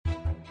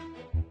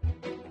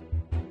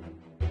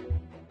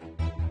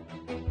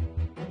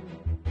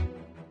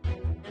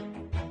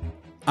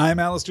I'm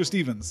Alistair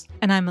Stevens.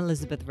 And I'm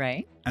Elizabeth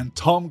Ray. And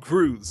Tom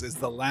Cruise is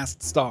the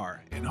last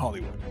star in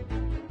Hollywood.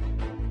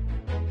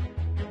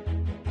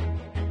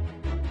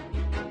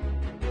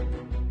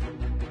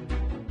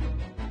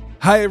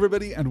 Hi,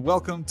 everybody, and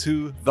welcome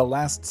to The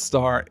Last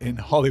Star in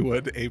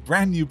Hollywood, a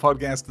brand new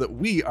podcast that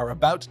we are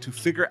about to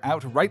figure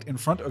out right in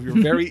front of your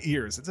very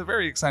ears. It's a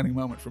very exciting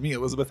moment for me.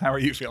 Elizabeth, how are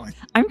you feeling?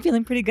 I'm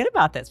feeling pretty good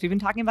about this. We've been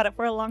talking about it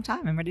for a long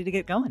time. I'm ready to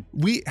get going.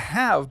 We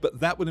have,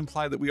 but that would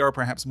imply that we are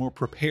perhaps more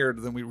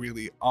prepared than we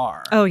really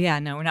are. Oh, yeah.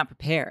 No, we're not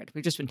prepared.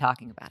 We've just been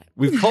talking about it.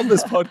 We've called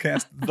this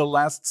podcast The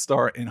Last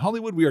Star in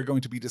Hollywood. We are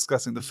going to be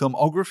discussing the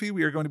filmography.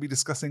 We are going to be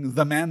discussing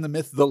the man, the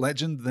myth, the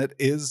legend that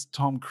is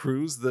Tom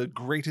Cruise, the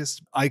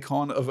greatest icon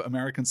of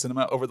American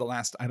cinema over the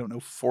last,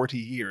 40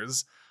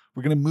 years.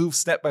 We're going to move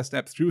step by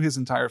step through his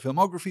entire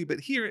filmography. But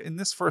here in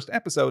this first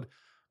episode,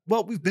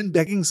 well, we've been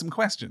begging some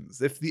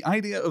questions. If the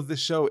idea of this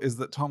show is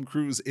that Tom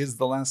Cruise is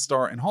the last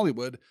star in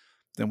Hollywood,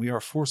 then we are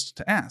forced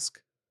to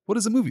ask, what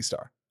is a movie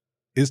star?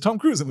 Is Tom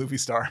Cruise a movie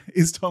star?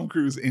 Is Tom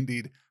Cruise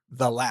indeed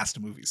the last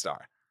movie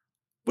star?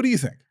 What do you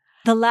think?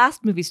 The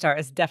last movie star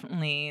is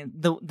definitely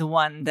the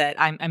one that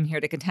I'm here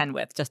to contend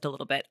with just a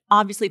little bit.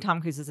 Obviously,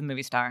 Tom Cruise is a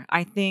movie star.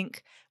 I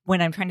think when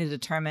I'm trying to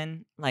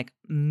determine like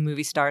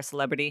movie star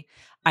celebrity,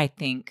 I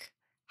think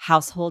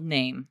household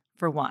name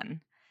for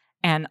one.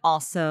 And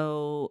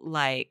also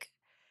like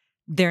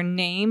their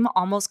name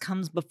almost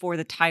comes before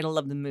the title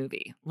of the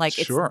movie. Like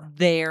Sure. It's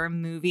their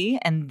movie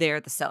and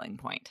they're the selling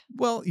point.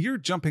 Well, you're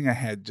jumping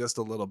ahead just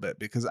a little bit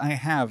because I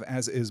have,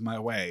 as is my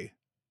way,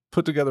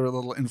 put together a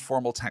little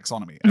informal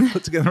taxonomy. I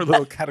put together a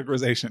little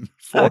categorization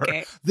for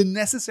the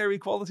necessary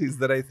qualities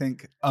that I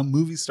think a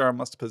movie star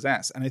must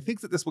possess. And I think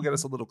that this will get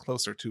us a little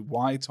closer to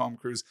why Tom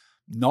Cruise,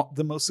 not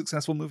the most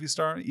successful movie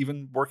star,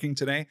 even working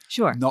today.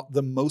 Sure. Not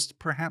the most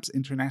perhaps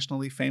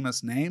internationally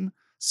famous name.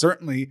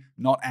 Certainly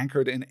not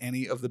anchored in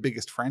any of the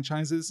biggest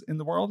franchises in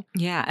the world.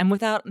 Yeah, and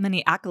without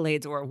many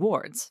accolades or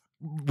awards.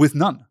 With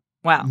none.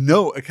 Wow.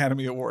 No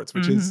Academy Awards,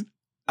 which is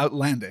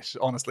outlandish,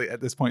 honestly,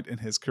 at this point in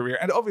his career.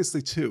 And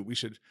obviously, too, we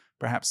should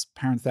perhaps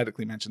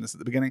parenthetically mention this at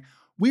the beginning.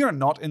 We are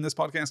not in this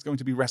podcast going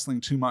to be wrestling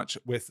too much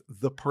with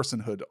the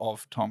personhood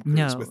of Tom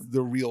Cruise, with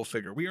the real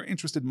figure. We are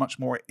interested much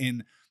more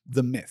in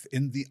the myth,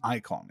 in the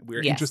icon. We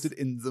are interested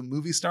in the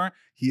movie star.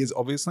 He is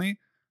obviously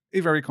a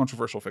very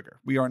controversial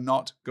figure. We are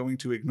not going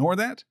to ignore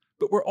that,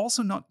 but we're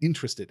also not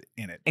interested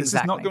in it. This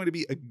is not going to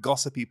be a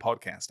gossipy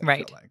podcast, I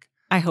feel like.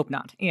 I hope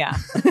not. Yeah.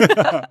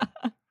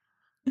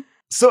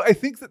 So I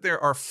think that there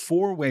are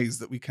 4 ways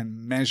that we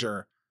can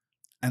measure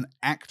an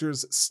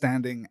actor's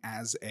standing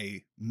as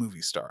a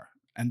movie star.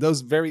 And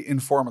those very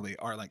informally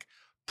are like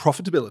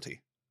profitability.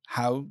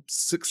 How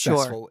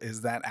successful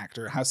is that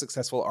actor? How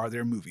successful are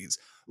their movies?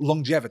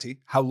 Longevity.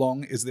 How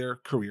long is their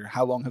career?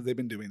 How long have they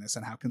been doing this?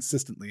 And how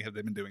consistently have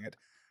they been doing it?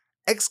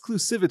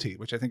 Exclusivity,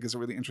 which I think is a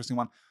really interesting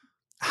one.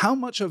 How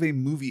much of a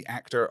movie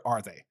actor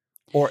are they?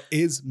 Or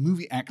is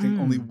movie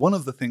acting only one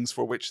of the things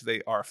for which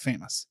they are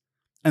famous?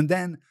 And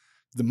then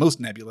the most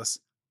nebulous,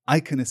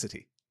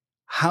 iconicity.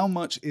 How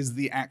much is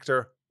the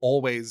actor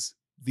always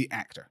the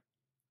actor?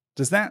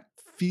 Does that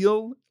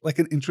feel like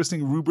an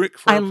interesting rubric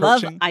for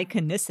approaching? I love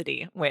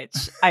iconicity, which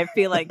I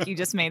feel like you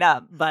just made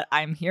up, but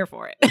I'm here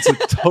for it. It's a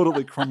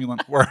totally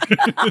cromulent word.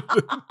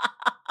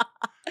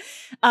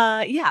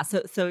 Yeah.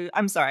 So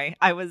I'm sorry.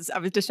 I was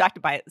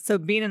distracted by it. So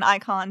being an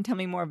icon, tell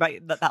me more about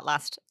that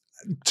last.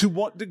 To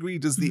what degree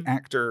does the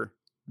actor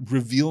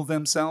reveal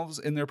themselves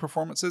in their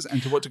performances,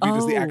 and to what degree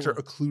does the actor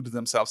occlude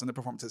themselves in their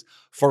performances?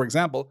 For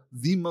example,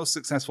 the most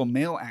successful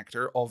male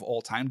actor of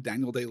all time,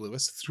 Daniel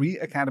Day-Lewis, 3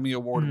 Academy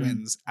Award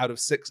wins out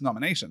of 6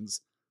 nominations,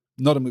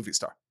 not a movie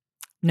star.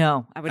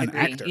 No, I would An agree.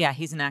 actor. Yeah,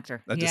 he's an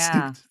actor. A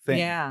distinct thing.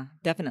 Yeah,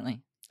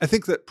 definitely. I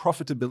think that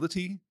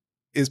profitability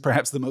is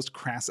perhaps the most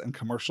crass and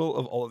commercial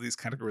of all of these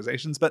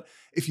categorizations, but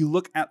if you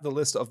look at the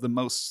list of the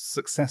most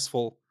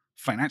successful,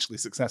 financially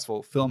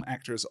successful film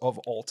actors of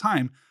all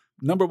time,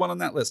 number 1 on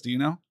that list, do you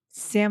know?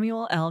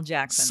 Samuel L.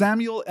 Jackson.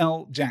 Samuel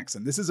L.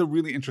 Jackson. This is a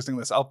really interesting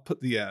list. I'll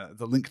put the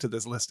link to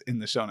this list in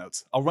the show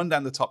notes. I'll run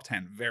down the top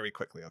 10 very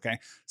quickly, okay?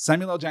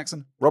 Samuel L.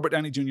 Jackson, Robert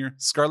Downey Jr.,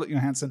 Scarlett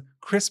Johansson,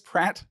 Chris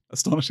Pratt,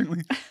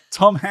 astonishingly,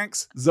 Tom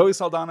Hanks, Zoe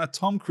Saldana,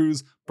 Tom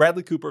Cruise,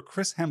 Bradley Cooper,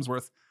 Chris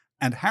Hemsworth,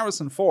 and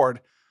Harrison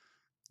Ford.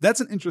 That's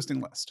an interesting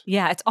list.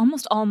 Yeah, it's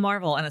almost all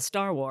Marvel and a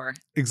Star Wars.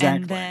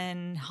 Exactly. And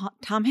then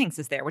Tom Hanks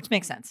is there, which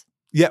makes sense.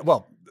 Yeah,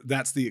 well,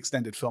 that's the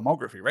extended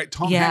filmography, right?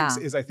 Tom Hanks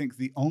is, I think,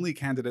 the only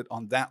candidate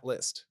on that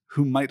list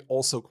who might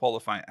also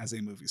qualify as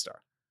a movie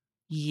star.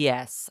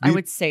 Yes, I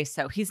would say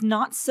so. He's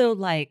not so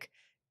like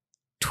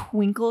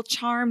twinkle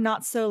charm,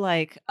 not so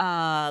like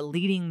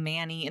leading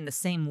Manny in the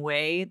same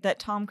way that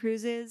Tom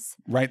Cruise is.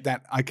 Right,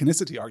 that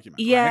iconicity argument,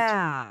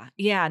 right?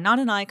 Yeah, not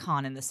an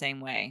icon in the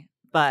same way,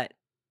 but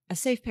a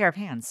safe pair of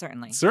hands,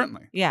 certainly.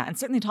 Certainly. Yeah, and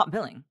certainly top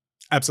billing.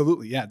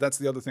 Absolutely, yeah. That's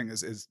the other thing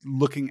is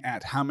looking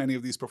at how many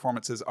of these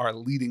performances are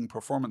leading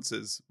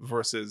performances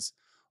versus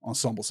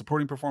ensemble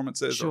supporting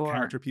performances or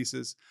character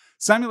pieces.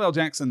 Samuel L.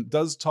 Jackson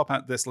does top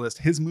out this list.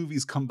 His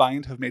movies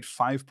combined have made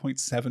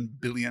 $5.7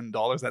 billion.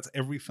 That's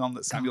every film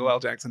that Samuel L.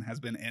 Jackson has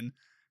been in.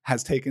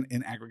 has taken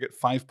in aggregate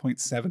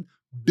 $5.7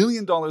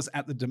 billion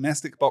at the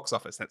domestic box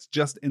office. That's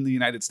just in the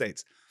United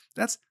States.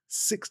 That's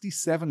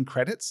 67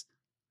 credits.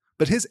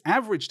 But his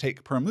average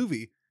take per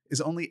movie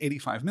is only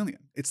 85 million.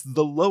 It's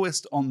the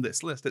lowest on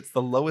this list. It's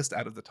the lowest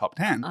out of the top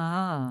 10.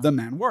 The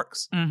man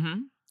works.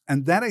 Mm-hmm.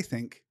 And that, I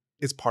think,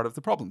 is part of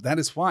the problem. That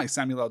is why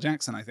Samuel L.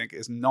 Jackson, I think,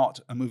 is not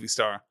a movie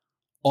star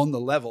on the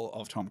level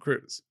of Tom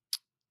Cruise.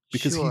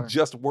 Because he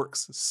just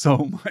works so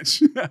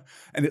much.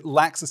 And it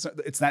lacks,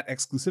 it's that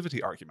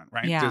exclusivity argument,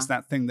 right? Yeah. There's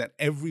that thing that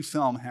every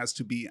film has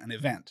to be an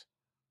event,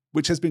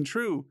 which has been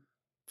true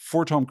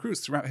for Tom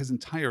Cruise throughout his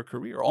entire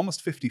career,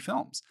 almost 50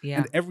 films. Yeah.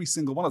 And every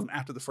single one of them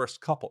after the first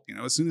couple,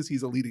 as soon as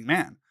he's a leading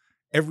man,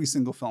 every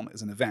single film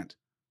is an event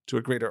to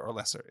a greater or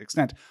lesser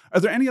extent. Are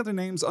there any other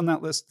names on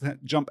that list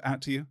that jump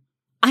out to you?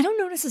 I don't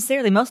know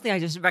necessarily. Mostly I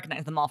just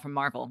recognize them all from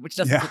Marvel, which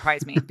doesn't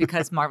surprise me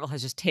because Marvel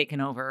has just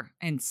taken over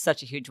in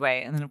such a huge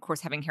way. And then, of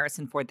course, having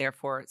Harrison Ford there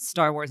for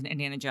Star Wars and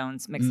Indiana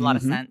Jones makes a lot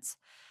of sense.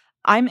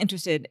 I'm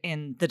interested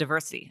in the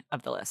diversity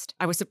of the list.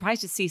 I was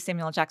surprised to see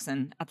Samuel L.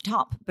 Jackson at the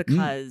top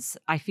because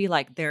I feel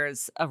like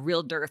there's a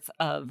real dearth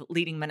of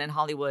leading men in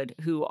Hollywood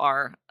who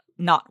are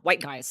not white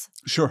guys.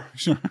 Sure.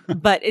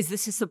 But is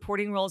this his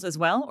supporting roles as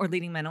well or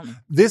leading men only?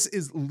 This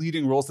is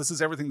leading roles. This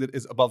is everything that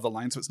is above the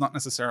line. So it's not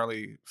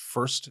necessarily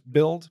first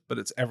build, but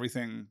it's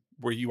everything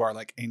where you are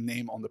like a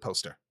name on the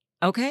poster.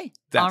 Okay.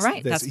 All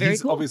right. That's very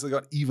He's cool. obviously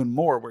got even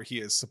more where he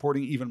is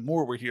supporting, even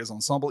more where he is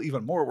ensemble,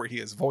 even more where he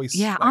is voice.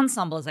 Yeah,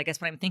 ensemble is, I guess,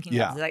 what I'm thinking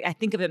Yeah. of. I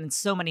think of him in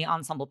so many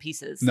ensemble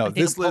pieces. No, I think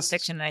this of Pulp list-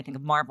 Fiction and I think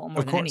of Marvel more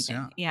Of than course,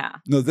 anything. Yeah.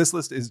 No, this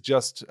list is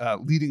just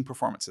leading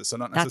performances. So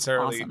not That's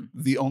necessarily awesome.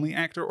 the only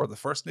actor or the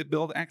first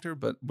mid-build actor,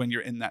 but when you're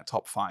in that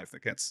top 5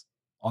 that gets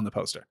on the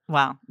poster.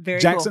 Wow.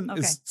 Very Jackson cool.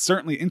 Okay. is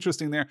certainly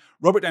interesting there.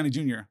 Robert Downey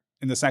Jr.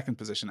 in the second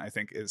position, I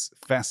think, is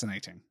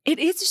fascinating. It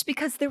is just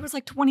because there was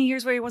like 20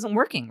 years where he wasn't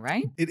working,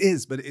 right? It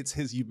is, but it's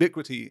his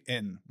ubiquity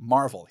in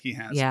Marvel. He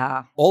has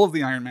Yeah. all of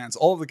the Iron Mans,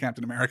 all of the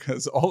Captain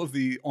Americas, all of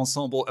the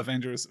ensemble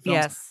Avengers films,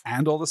 Yes.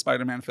 and all the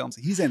Spider-Man films.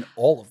 He's in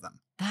all of them.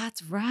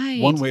 That's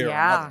right. One way or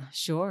yeah, another.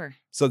 sure.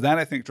 So that,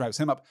 I think, drives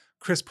him up.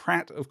 Chris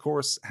Pratt, of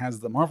course, has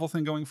the Marvel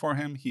thing going for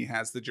him. He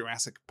has the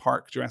Jurassic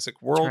Park,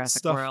 Jurassic World Jurassic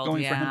stuff World,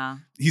 going for him. yeah.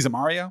 He's a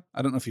Mario.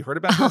 I don't know if you heard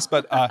about this,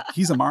 but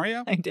he's a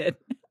Mario. I did.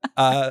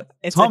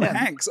 It's Tom him.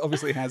 Hanks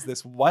obviously has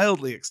this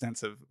wildly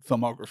extensive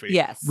filmography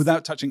Yes.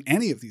 without touching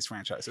any of these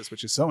franchises,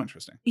 which is so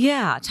interesting.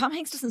 Yeah, Tom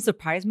Hanks doesn't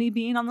surprise me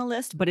being on the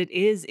list, but it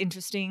is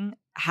interesting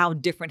how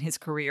different his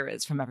career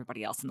is from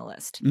everybody else in the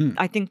list.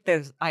 I think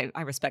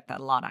I respect that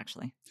a lot,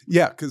 actually.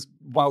 Yeah, because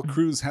while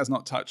Cruise has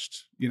not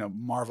touched,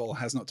 Marvel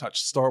has not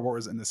touched Star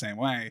Wars in the same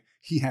way,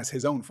 he has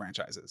his own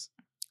franchises.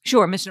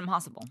 Sure, Mission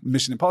Impossible.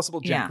 Mission Impossible,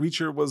 Jack Yeah.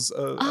 Reacher was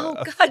a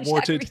Jack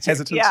thwarted, Reacher.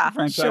 hesitant Yeah,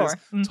 franchise. sure.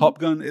 Mhm. Top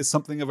Gun is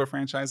something of a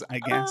franchise, I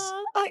guess.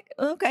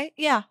 Okay,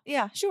 yeah,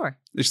 sure.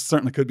 It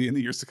certainly could be in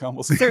the years to come.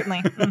 We'll see.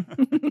 Certainly.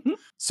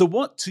 So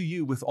what to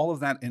you, with all of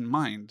that in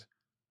mind,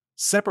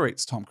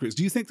 separates Tom Cruise?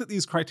 Do you think that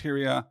these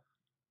criteria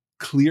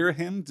clear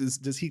him?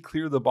 Does he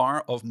clear the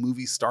bar of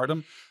movie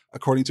stardom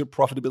according to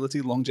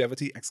profitability,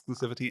 longevity,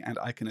 exclusivity, and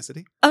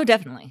iconicity? Oh,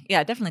 definitely.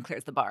 Yeah, it definitely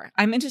clears the bar.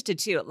 I'm interested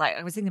too. Like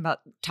I was thinking about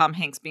Tom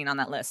Hanks being on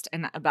that list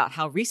and about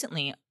how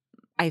recently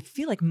I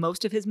feel like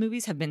most of his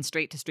movies have been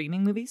straight to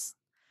streaming movies.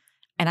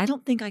 And I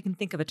don't think I can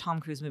think of a Tom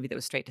Cruise movie that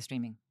was straight to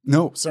streaming.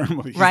 No,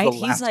 certainly. He's Right? the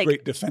He's last like-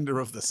 great defender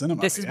of the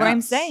cinema. This is what I'm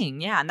yes.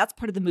 saying. Yeah. And that's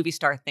part of the movie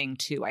star thing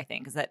too, I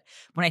think, is that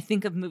when I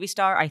think of movie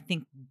star, I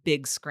think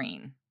big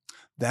screen.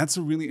 That's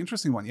a really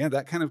interesting one. Yeah,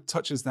 that kind of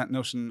touches that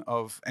notion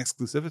of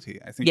exclusivity.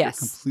 I think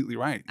Yes. you're completely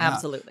right. Yeah.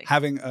 Absolutely.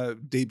 Having a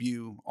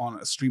debut on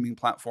a streaming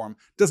platform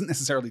doesn't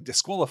necessarily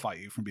disqualify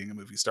you from being a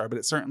movie star, but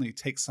it certainly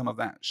takes some of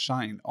that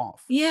shine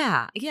off.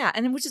 Yeah.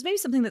 And which is maybe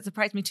something that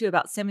surprised me too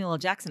about Samuel L.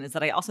 Jackson is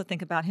that I also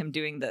think about him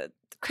doing the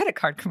credit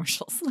card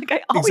commercials. Like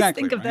I always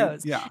Exactly, think of right?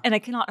 those. Yeah. And I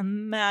cannot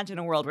imagine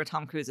a world where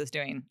Tom Cruise is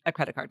doing a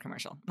credit card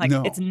commercial. Like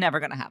No. it's never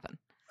going to happen.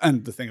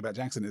 And the thing about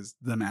Jackson is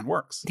the man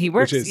works. He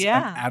works, which is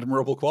yeah. an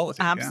admirable quality.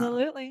 yeah.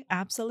 Absolutely.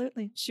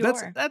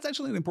 Sure. That's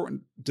actually an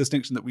important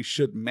distinction that we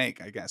should make,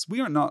 I guess.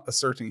 We are not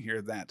asserting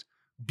here that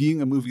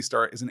being a movie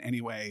star is in any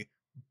way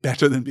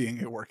better than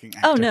being a working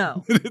actor. Oh,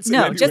 no. It's in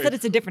No, any just way that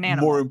it's a different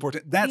animal. more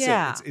important. That's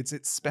Yeah. it. It's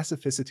its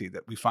specificity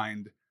that we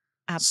find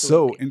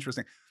Absolutely. so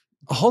interesting.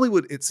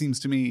 Hollywood, it seems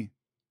to me,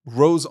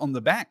 rose on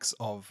the backs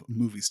of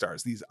movie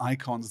stars, these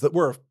icons that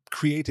were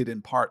created in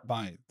part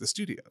by the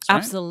studios. Right?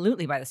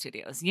 Absolutely by the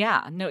studios.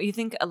 Yeah. No, you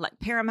think like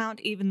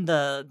Paramount, even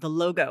the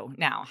logo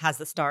now has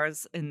the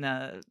stars in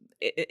the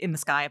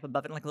sky up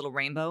above it, like a little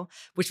rainbow,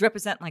 which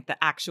represent like the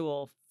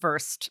actual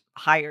first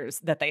hires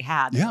that they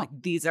had. Yeah. Like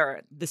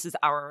this is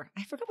our,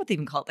 I forgot what they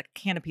even call it, like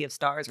canopy of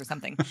stars or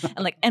something.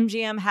 And like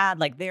MGM had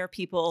like their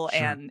people Sure.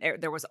 and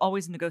there was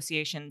always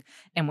negotiation.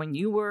 And when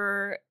you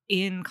were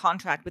in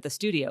contract with the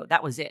studio,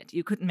 that was it.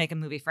 You couldn't make a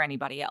movie for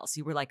anybody else.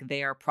 You were like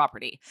their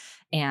property.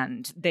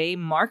 And they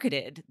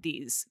marketed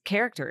these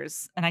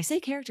characters. And I say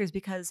characters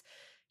because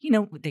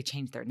they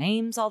changed their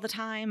names all the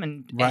time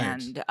and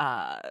Right.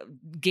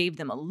 and gave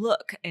them a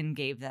look and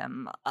gave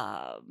them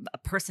a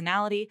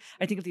personality.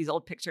 I think of these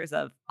old pictures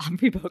of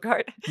Humphrey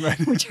Bogart, Right.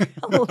 which are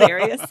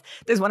hilarious.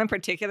 There's one in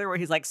particular where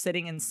he's like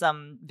sitting in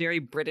some very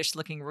British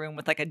looking room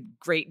with like a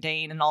Great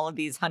Dane and all of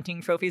these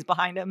hunting trophies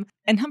behind him.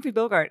 And Humphrey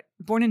Bogart,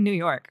 born in New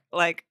York,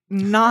 like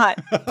not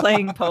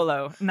playing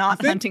polo, not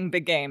think hunting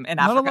big game in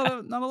Not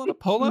Africa. not a lot of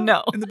polo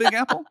No. in the Big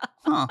Apple?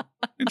 Huh.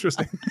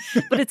 Interesting.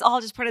 But it's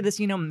all just part of this,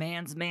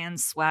 man's man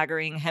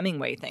swaggering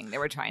Hemingway thing they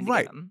were trying to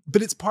Right. give him.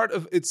 But it's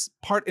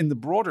part in the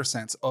broader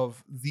sense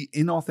of the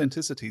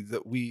inauthenticity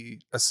that we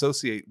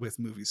associate with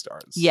movie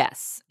stars.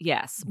 Yes.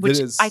 Which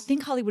is- I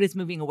think Hollywood is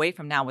moving away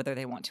from now, whether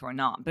they want to or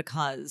not,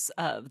 because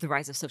of the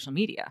rise of social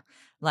media.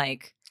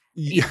 Like,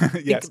 you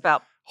think Yes.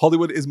 about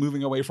Hollywood is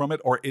moving away from it,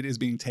 or it is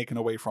being taken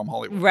away from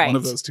Hollywood. Right. One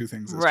of those two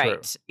things is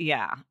right. true.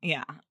 Yeah.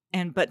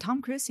 But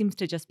Tom Cruise seems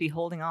to just be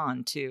holding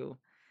on to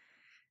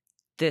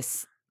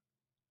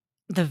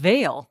the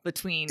veil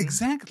between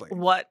Exactly.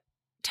 what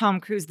Tom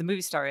Cruise the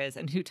movie star is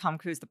and who Tom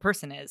Cruise the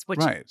person is, which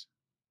Right.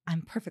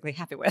 I'm perfectly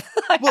happy with.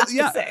 I Well, have to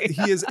yeah, say.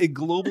 he is a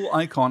global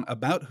icon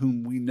about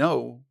whom we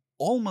know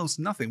almost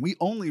nothing. We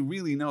only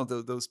really know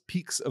those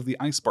peaks of the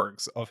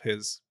icebergs of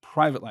his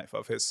private life,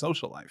 of his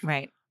social life.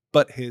 Right.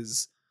 But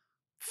his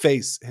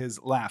face,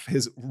 his laugh,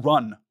 his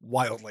run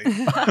wildly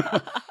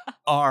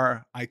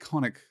are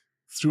iconic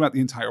throughout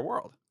the entire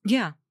world.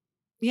 Yeah.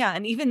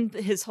 And even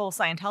his whole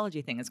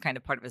Scientology thing is kind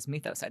of part of his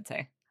mythos, I'd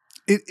say.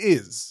 It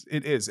is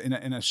in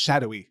a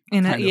shadowy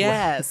kind of way.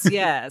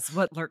 Yes.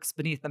 What lurks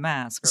beneath the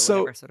mask or So-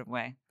 whatever sort of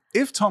way.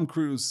 If Tom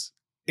Cruise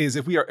is,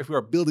 if we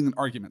are building an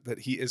argument that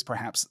he is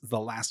perhaps the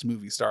last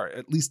movie star,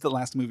 at least the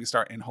last movie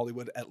star in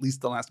Hollywood, at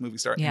least the last movie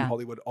star in Yeah.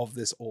 Hollywood of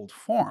this old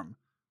form,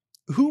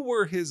 who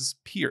were his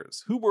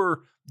peers? Who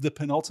were the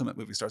penultimate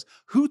movie stars?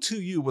 Who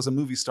to you was a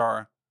movie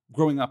star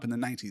growing up in the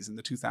 90s, in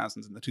the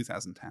 2000s, and the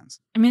 2010s?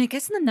 I mean, I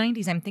guess in the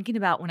 90s, I'm thinking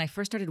about when I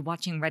first started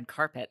watching red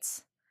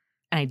carpets.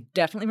 And I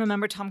definitely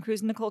remember Tom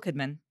Cruise and Nicole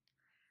Kidman.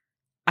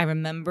 I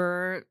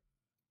remember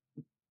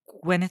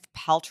Gwyneth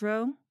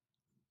Paltrow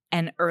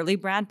and early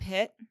Brad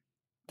Pitt.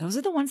 Those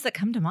are the ones that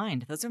come to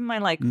mind. Those are my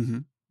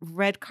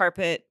red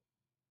carpet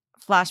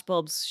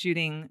flashbulbs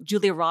shooting.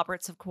 Julia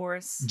Roberts, of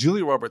course.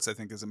 Julia Roberts, I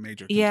think, is a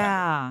major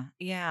contender.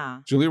 Yeah.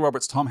 Julia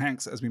Roberts, Tom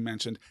Hanks, as we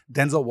mentioned,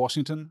 Denzel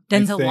Washington. I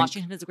Denzel think.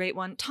 Washington is a great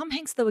one. Tom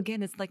Hanks, though,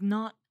 again, is like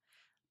not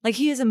like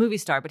he is a movie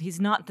star, but he's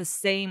not the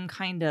same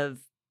kind of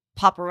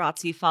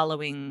paparazzi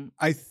following.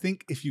 I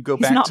think if you go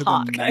He's back not to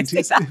hot, the can I say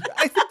 90s, that?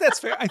 I think that's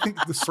fair. I think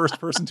the first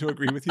person to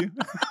agree with you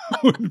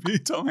would be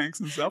Tom Hanks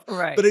himself.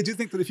 Right. But I do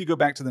think that if you go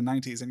back to the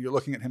 90s and you're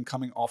looking at him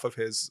coming off of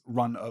his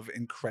run of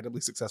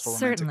incredibly successful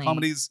romantic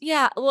comedies,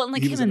 Yeah. Well, and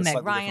like he him was in and a Meg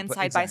slightly Ryan different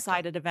side pla- by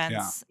side at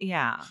events.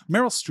 Yeah.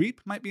 Meryl Streep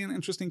might be an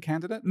interesting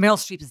candidate. Meryl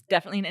Streep is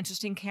definitely an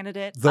interesting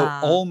candidate. Though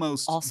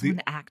almost also the,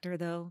 an actor,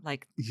 though.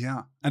 Like,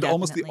 yeah, and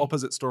almost the Definitely.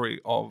 opposite story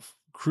of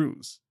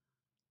Cruise,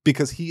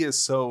 because he is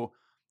so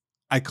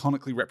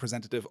iconically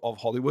representative of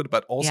Hollywood,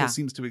 but also Yeah.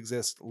 seems to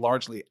exist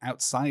largely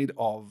outside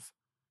of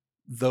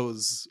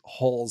those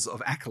halls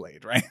of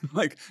accolade, right?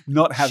 Like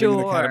not having an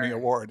Academy Sure.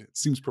 Award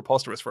seems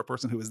preposterous for a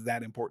person who is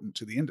that important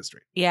to the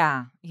industry.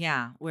 yeah.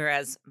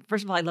 Whereas,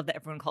 first of all, I love that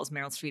everyone calls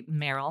Meryl Streep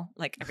Meryl.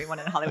 Like everyone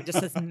in Hollywood just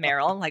says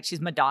Meryl. Like she's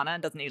Madonna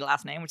and doesn't need a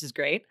last name, which is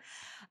great.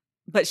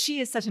 But she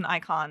is such an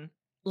icon,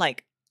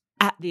 like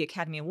at the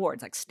Academy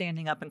Awards, like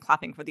standing up and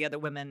clapping for the other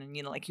women. And,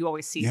 like you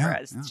always see her Yeah,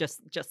 as yeah.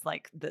 just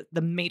like the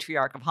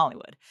matriarch of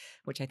Hollywood,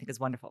 which I think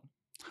is wonderful.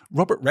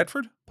 Robert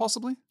Redford,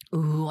 possibly,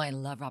 Ooh, I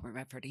love Robert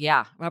Redford.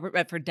 Yeah. Robert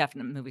Redford,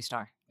 definite movie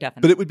star.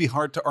 Definitely. but it would be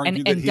hard to argue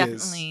And- that and he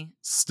definitely- is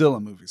still a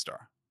movie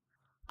star.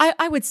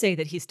 I would say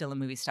that he's still a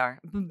movie star.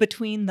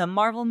 Between the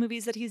Marvel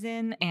movies that he's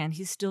in and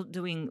he's still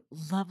doing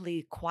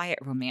lovely, quiet,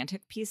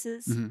 romantic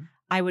pieces, Mhm.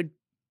 I would,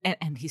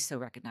 and he's so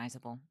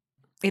recognizable.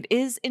 It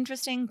is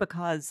interesting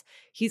because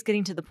he's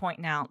getting to the point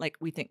now, like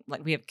we think,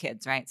 like we have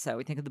kids, right? So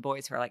we think of the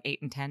boys who are like 8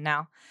 and 10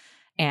 now.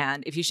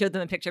 And if you showed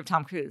them a picture of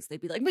Tom Cruise,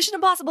 they'd be like, Mission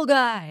Impossible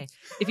guy.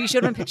 If you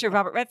showed them a picture of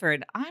Robert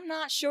Redford, I'm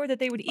not sure that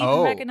they would even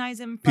Oh, recognize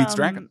him from Pete's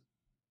Dragon.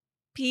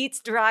 Pete's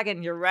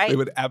Dragon, you're right. They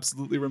would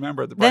absolutely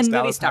remember the Then Bryce movie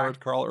Dallas star. Howard,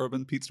 Carl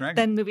Urban, Pete's Dragon.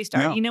 Then movie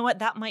star. Yeah. You know what?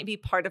 That might be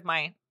part of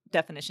my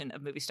definition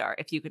of movie star.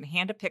 If you can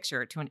hand a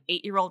picture to an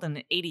 8-year-old and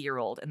an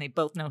 80-year-old and they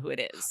both know who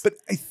it is. But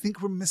I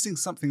think we're missing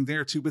something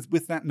there too,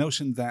 with that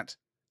notion that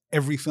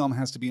every film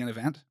has to be an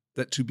event.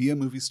 That to be a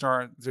movie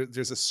star,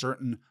 there's a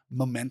certain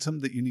momentum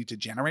that you need to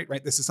generate,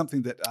 right? This is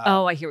something that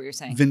oh, I hear what you're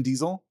saying. Vin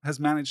Diesel has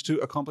managed to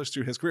accomplish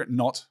through his career.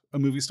 Not a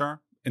movie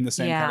star in the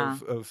same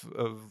kind of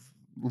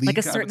league. Like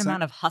a I would certain say.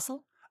 amount of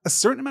hustle. A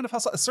certain amount of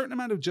hustle, a certain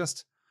amount of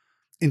just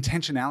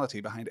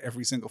intentionality behind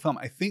every single film.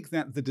 I think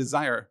that the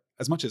desire,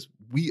 as much as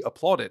we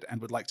applaud it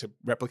and would like to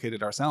replicate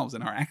it ourselves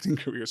in our acting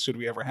careers, should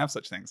we ever have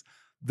such things,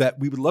 that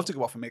we would love to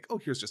go off and make, oh,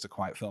 here's just a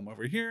quiet film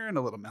over here and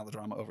a little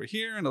melodrama over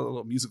here and a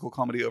little musical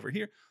comedy over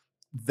here.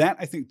 That,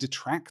 I think,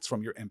 detracts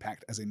from your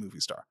impact as a movie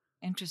star.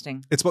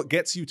 Interesting. It's what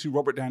gets you to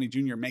Robert Downey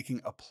Jr.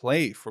 making a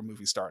play for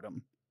movie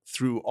stardom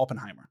through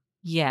Oppenheimer.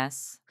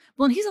 Yes.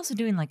 Well, and he's also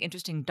doing like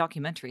interesting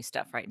documentary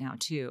stuff right now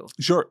too.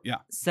 Sure, yeah.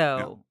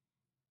 So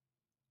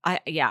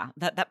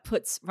that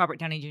puts Robert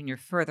Downey Jr.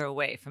 further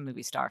away from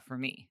movie star for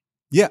me.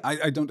 Yeah,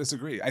 I don't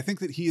disagree. I think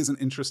that he is an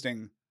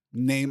interesting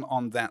name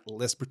on that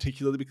list,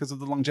 particularly because of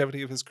the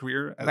longevity of his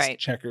career, as Right.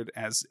 checkered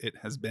as it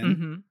has been.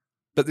 Mm-hmm.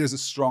 But there's a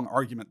strong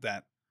argument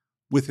that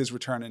with his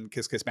return in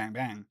Kiss Kiss Bang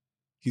Bang,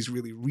 he's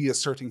really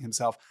reasserting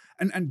himself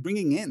and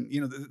bringing in,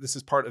 this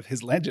is part of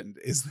his legend,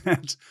 is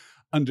that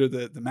under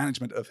the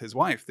management of his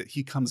wife, that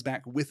he comes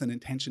back with an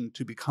intention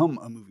to become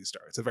a movie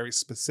star. It's a very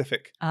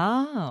specific,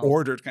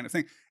 ordered kind of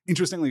thing.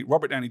 Interestingly,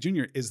 Robert Downey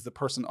Jr. is the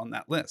person on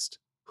that list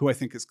who I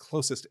think is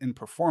closest in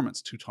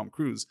performance to Tom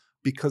Cruise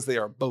because they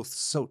are both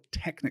so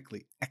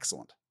technically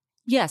excellent.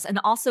 Yes, and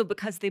also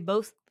because they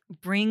both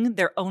bring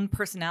their own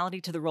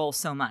personality to the role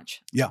so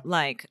much. Yeah.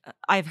 Like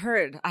I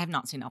have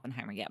not seen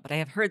Oppenheimer yet, but I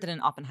have heard that in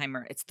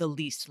Oppenheimer, it's the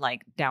least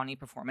like Downey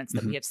performance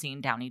that we have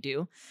seen Downey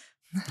do.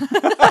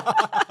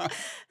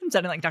 I'm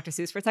sounding like Dr.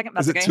 Seuss for a second.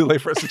 That's Is it okay. too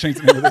late for us to change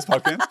the name of this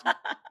podcast?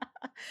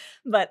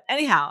 But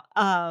anyhow,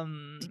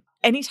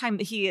 anytime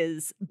that he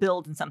is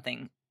billed in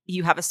something,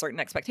 you have a certain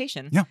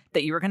expectation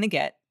that you are going to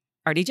get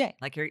RDJ.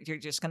 Like you're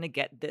just going to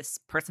get this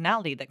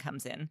personality that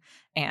comes in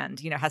and,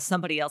 has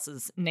somebody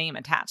else's name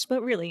attached.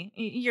 But really,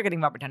 you're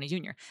getting Robert Downey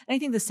Jr. And I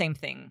think the same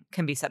thing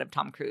can be said of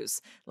Tom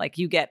Cruise. Like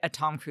you get a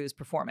Tom Cruise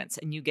performance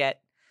and you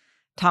get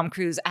Tom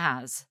Cruise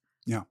as.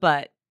 Yeah.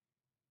 But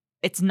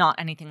it's not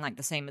anything like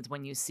the same as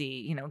when you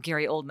see,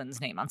 Gary Oldman's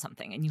name on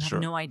something and you have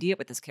no idea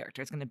what this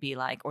character is going to be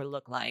like or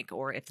look like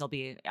or if they'll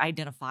be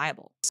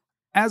identifiable.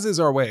 As is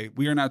our way,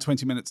 we are now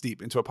 20 minutes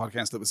deep into a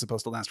podcast that was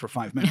supposed to last for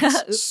 5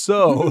 minutes.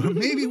 So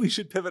maybe we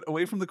should pivot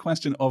away from the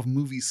question of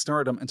movie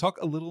stardom and talk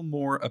a little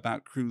more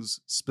about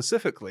Cruise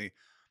specifically.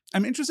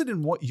 I'm interested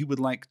in what you would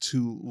like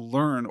to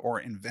learn or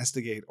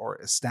investigate or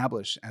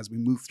establish as we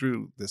move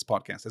through this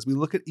podcast, as we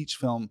look at each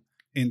film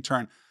in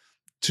turn,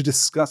 to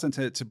discuss and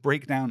to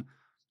break down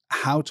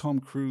how Tom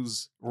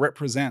Cruise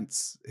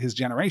represents his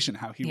generation,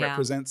 how he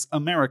represents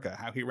America,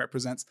 how he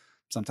represents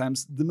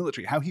sometimes the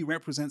military, how he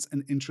represents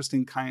an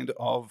interesting kind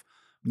of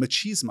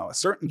machismo, a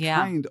certain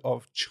kind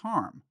of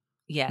charm.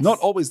 Yes. Not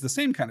always the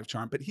same kind of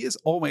charm, but he is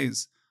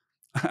always,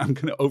 I'm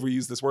going to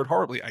overuse this word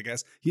horribly, I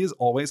guess. He is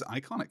always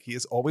iconic. He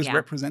is always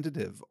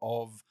representative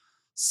of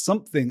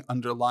something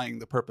underlying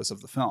the purpose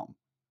of the film.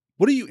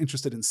 What are you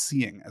interested in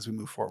seeing as we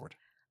move forward?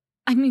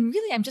 I mean,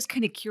 really, I'm just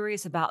kind of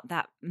curious about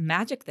that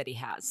magic that he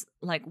has.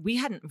 Like, we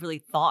hadn't really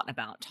thought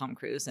about Tom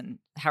Cruise in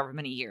however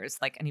many years,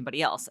 like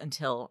anybody else,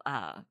 until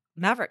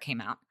Maverick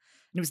came out.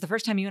 And it was the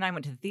first time you and I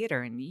went to the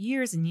theater in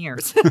years and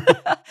years,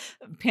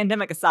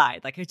 pandemic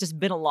aside. Like, it's just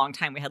been a long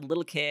time. We had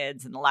little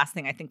kids, and the last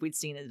thing I think we'd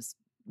seen is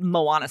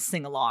Moana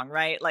sing along,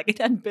 right? Like, it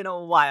had been a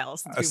while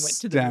since we went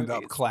to the movies.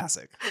 Stand-up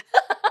classic.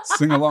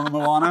 Sing along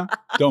Moana?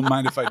 Don't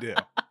mind if I do.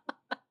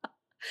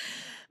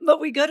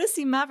 But we go to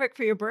see Maverick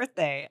for your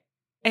birthday.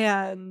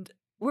 And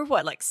we're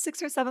like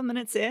 6 or 7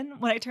 minutes in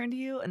when I turn to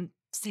you and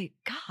say,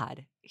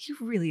 God, he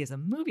really is a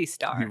movie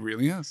star. He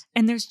really is.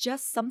 And there's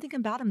just something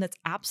about him that's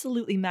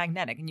absolutely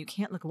magnetic and you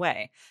can't look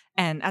away.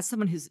 And as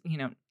someone who's,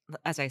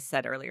 as I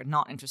said earlier,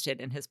 not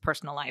interested in his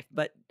personal life,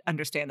 but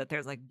understand that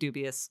there's like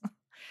dubious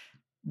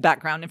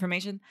background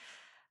information,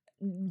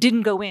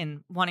 didn't go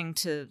in wanting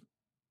to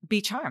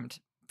be charmed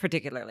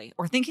particularly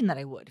or thinking that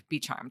I would be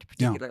charmed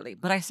particularly,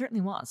 but I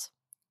certainly was.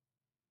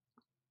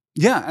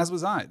 Yeah, as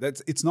was I.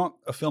 It's not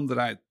a film that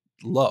I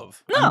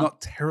love. No. I'm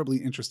not terribly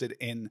interested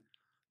in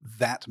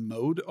that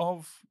mode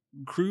of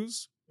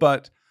Cruise,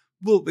 but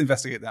we'll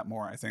investigate that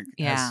more, I think,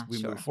 as we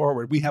move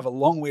forward. We have a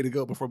long way to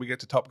go before we get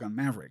to Top Gun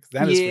Maverick.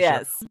 That is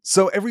for sure.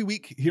 So every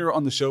week here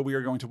on the show, we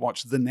are going to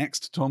watch the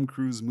next Tom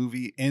Cruise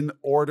movie in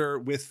order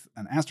with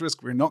an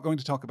asterisk. We're not going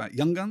to talk about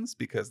Young Guns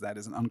because that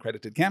is an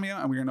uncredited cameo,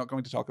 and we are not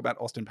going to talk about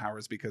Austin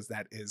Powers because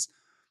that is,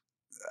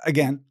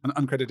 again, an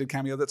uncredited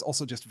cameo that's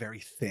also just very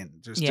thin.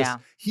 Just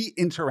he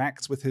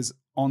interacts with his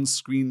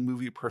on-screen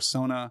movie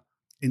persona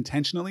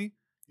intentionally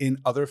in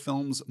other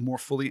films more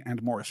fully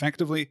and more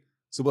effectively.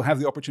 So we'll have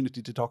the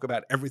opportunity to talk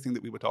about everything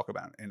that we would talk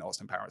about in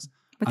Austin Powers.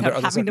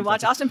 Without having to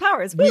watch Austin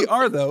Powers. We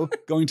are, though,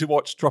 going to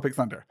watch Tropic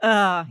Thunder.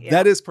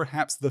 That is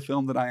perhaps the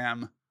film that I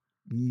am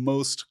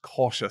most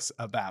cautious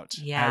about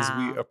as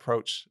we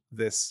approach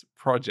this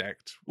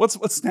project. What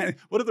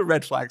are the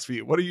red flags for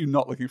you? What are you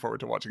not looking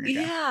forward to watching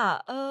again?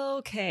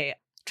 Okay.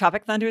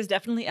 Tropic Thunder is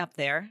definitely up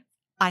there.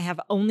 I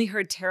have only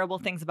heard terrible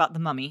things about The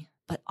Mummy,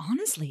 but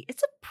honestly,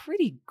 it's a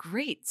pretty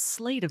great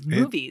slate of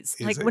movies.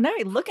 Like when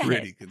I look at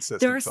it,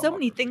 there are so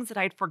many things that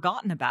I'd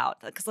forgotten about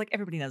because like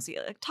everybody knows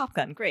like, Top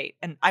Gun, great.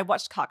 And I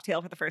watched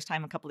Cocktail for the first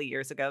time a couple of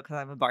years ago because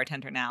I'm a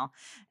bartender now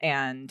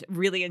and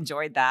really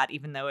enjoyed that,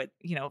 even though it,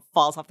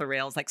 falls off the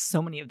rails like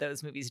so many of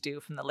those movies do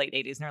from the late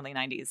 80s and early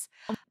 90s.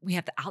 We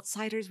have The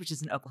Outsiders, which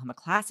is an Oklahoma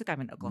classic.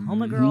 I'm an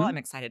Oklahoma girl. I'm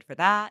excited for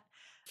that.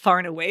 Far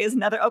and Away is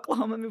another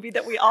Oklahoma movie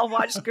that we all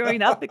watched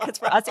growing up because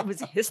for us, it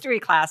was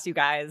history class, you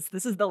guys.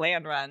 This is the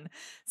land run.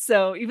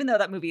 So even though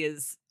that movie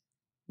is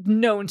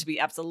known to be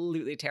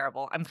absolutely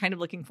terrible. I'm kind of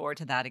looking forward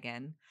to that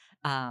again.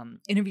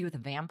 Interview with a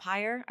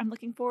Vampire, I'm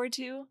looking forward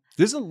to.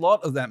 There's a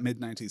lot of that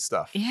mid-90s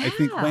stuff. Yeah. I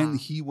think when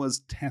he was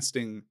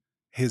testing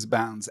his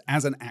bounds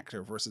as an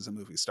actor versus a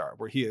movie star,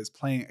 where he is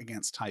playing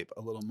against type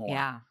a little more.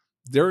 Yeah.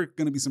 There are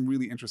going to be some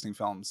really interesting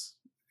films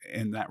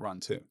in that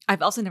run too.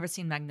 I've also never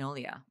seen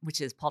Magnolia,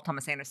 which is Paul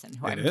Thomas Anderson,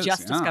 who I'm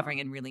just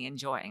discovering and really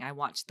enjoying. I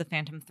watched The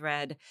Phantom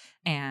Thread,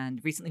 and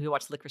recently we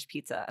watched Licorice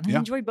Pizza, and I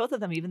enjoyed both of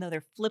them, even though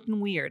they're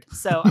flippin' weird.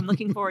 So I'm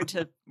looking forward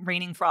to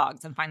Raining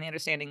Frogs and finally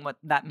understanding what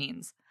that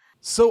means.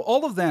 So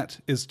all of that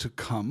is to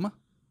come,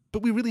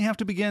 but we really have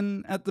to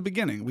begin at the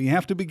beginning. We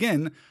have to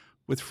begin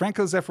with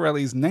Franco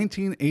Zeffirelli's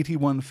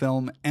 1981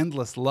 film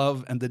Endless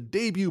Love and the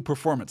debut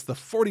performance, the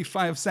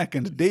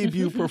 45-second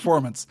debut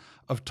performance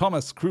of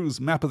Thomas Cruise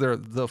Mapother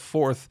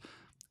IV.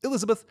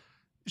 Elizabeth,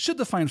 should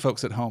the fine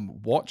folks at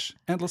home watch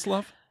Endless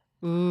Love?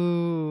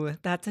 Ooh,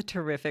 that's a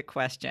terrific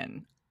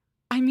question.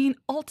 I mean,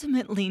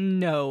 ultimately,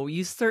 no,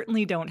 you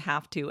certainly don't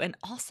have to. And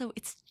also,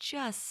 it's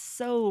just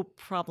so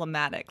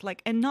problematic.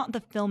 And not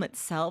the film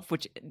itself,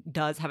 which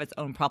does have its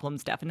own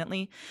problems,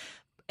 definitely.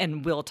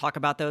 And we'll talk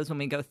about those when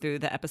we go through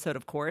the episode,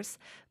 of course.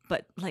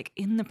 But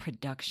in the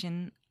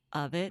production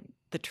of it,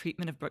 the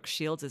treatment of Brooke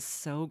Shields is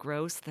so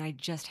gross that I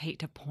just hate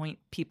to point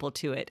people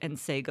to it and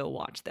say, go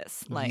watch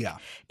this.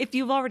 If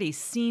you've already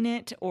seen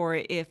it, or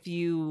if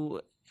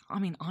you,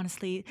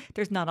 honestly,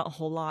 there's not a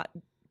whole lot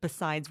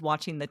besides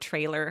watching the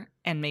trailer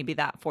and maybe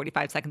that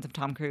 45 seconds of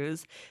Tom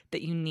Cruise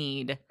that you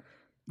need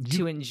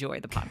to enjoy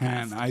the podcast.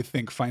 Can, I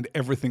think, find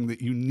everything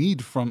that you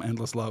need from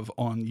Endless Love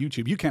on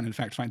YouTube. You can, in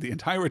fact, find the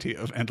entirety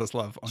of Endless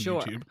Love on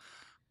YouTube.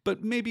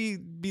 But maybe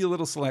be a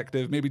little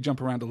selective, maybe jump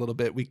around a little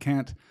bit. We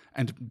can't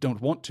and don't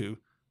want to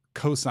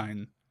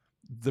co-sign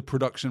the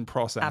production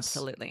process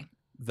absolutely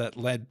that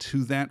led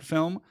to that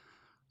film.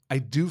 I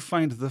do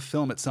find the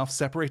film itself,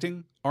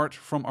 separating art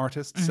from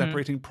artist,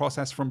 separating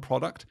process from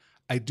product,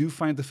 I do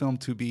find the film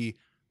to be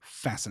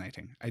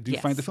fascinating. I do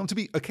find the film to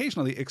be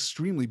occasionally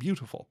extremely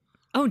beautiful.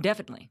 Oh,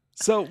 definitely.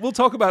 So we'll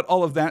talk about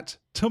all of that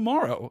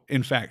tomorrow,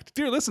 in fact.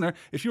 Dear listener,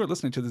 if you are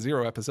listening to the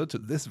Zero episode, to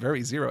this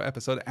very Zero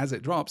episode as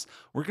it drops,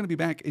 we're going to be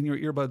back in your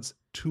earbuds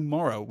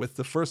tomorrow with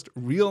the first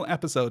real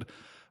episode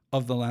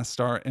of The Last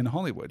Star in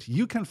Hollywood.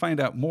 You can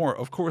find out more,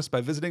 of course, by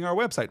visiting our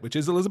website, which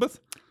is, Elizabeth?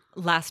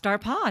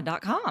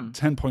 LastStarPod.com.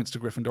 10 points to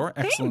Gryffindor.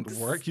 Excellent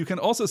Thanks. work. You can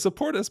also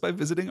support us by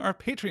visiting our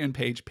Patreon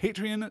page,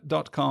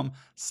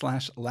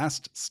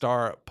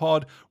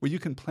 patreon.com/LastStarPod, where you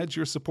can pledge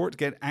your support,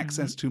 get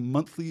access to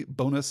monthly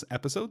bonus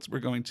episodes. We're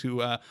going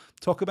to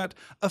talk about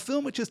a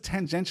film which is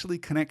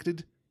tangentially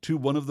connected to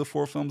one of the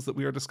 4 films that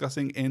we are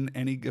discussing in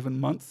any given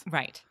month.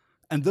 Right.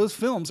 And those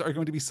films are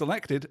going to be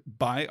selected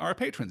by our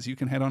patrons. You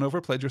can head on over,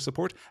 pledge your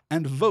support,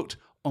 and vote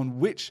on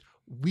which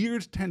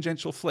weird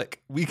tangential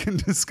flick we can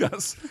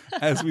discuss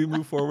as we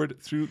move forward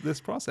through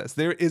this process.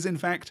 There is, in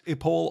fact, a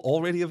poll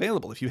already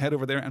available. If you head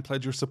over there and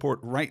pledge your support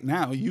right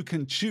now, you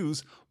can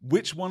choose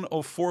which one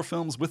of 4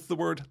 films with the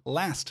word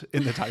last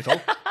in the title.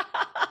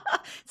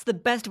 It's the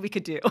best we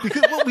could do.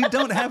 Because, we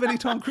don't have any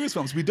Tom Cruise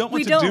films. We don't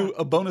want to do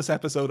a bonus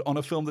episode on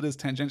a film that is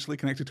tangentially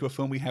connected to a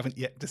film we haven't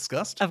yet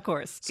discussed. Of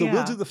course. So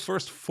we'll do the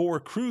first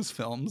 4 Cruise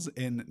films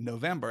in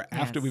November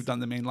after we've done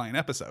the mainline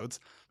episodes.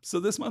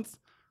 So this month,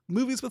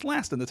 movies with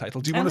last in the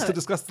title. Do you want us to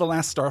discuss The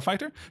Last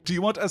Starfighter? Do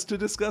you want us to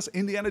discuss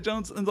Indiana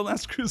Jones and The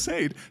Last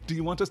Crusade? Do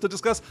you want us to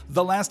discuss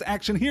The Last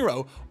Action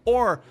Hero?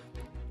 Or,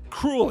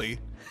 cruelly,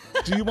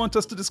 do you want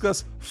us to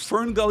discuss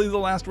Fern Gully, The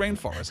Last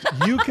Rainforest?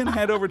 You can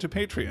head over to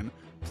Patreon,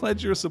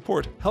 pledge your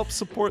support, help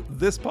support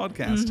this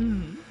podcast,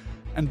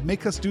 and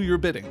make us do your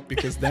bidding,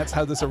 because that's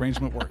how this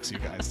arrangement works, you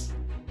guys.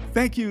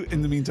 Thank you,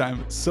 in the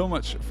meantime, so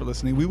much for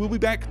listening. We will be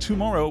back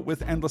tomorrow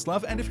with Endless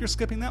Love, and if you're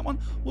skipping that one,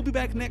 we'll be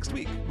back next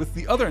week with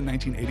the other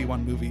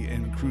 1981 movie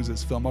in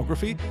Cruise's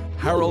filmography,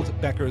 Harold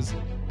Becker's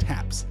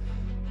Taps.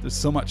 There's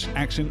so much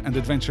action and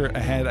adventure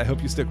ahead. I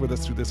hope you stick with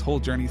us through this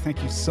whole journey.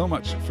 Thank you so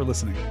much for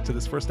listening to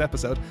this first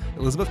episode.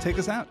 Elizabeth, take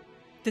us out.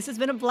 This has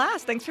been a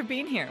blast. Thanks for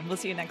being here. We'll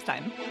see you next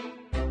time.